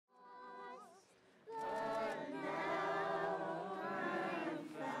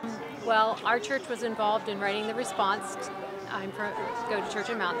Well, our church was involved in writing the response. Go to church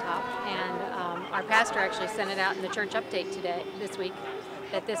in Mountaintop, and our pastor actually sent it out in the church update this week,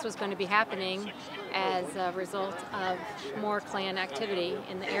 that this was going to be happening as a result of more Klan activity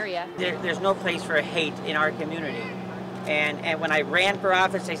in the area. There's no place for hate in our community. And when I ran for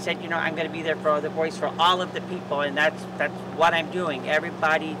office, I said, I'm going to be there for the voice for all of the people, and that's what I'm doing.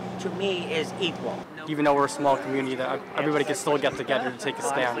 Everybody, to me, is equal. Even though we're a small community, that everybody can still get together to take a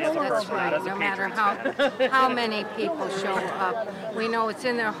stand. That's right. No matter how many people show up, we know it's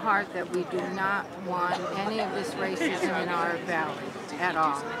in their heart that we do not want any of this racism in our valley at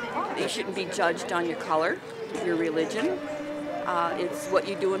all. You shouldn't be judged on your color, your religion. It's what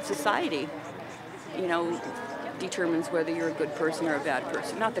you do in society. Determines whether you're a good person or a bad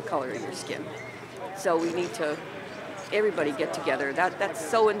person, not the color of your skin. So we need to, everybody get together. That's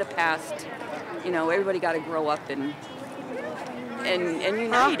so in the past. Everybody got to grow up and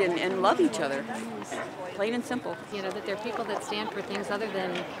unite and love each other. Plain and simple. That there are people that stand for things other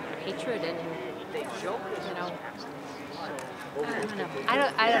than hatred and,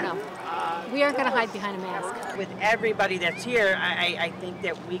 I don't know. We aren't going to hide behind a mask. With everybody that's here, I think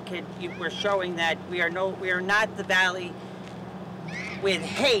that we're showing that we are not the valley with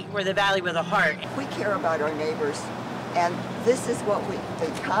hate. We're the valley with a heart. We care about our neighbors, and this is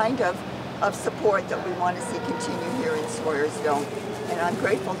the kind of support that we want to see continue here in Swoyersville. And I'm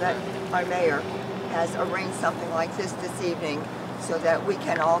grateful that our mayor has arranged something like this evening so that we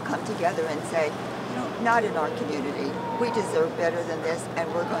can all come together and say, not in our community. We deserve better than this,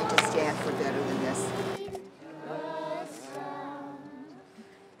 and we're going to stand for better than this.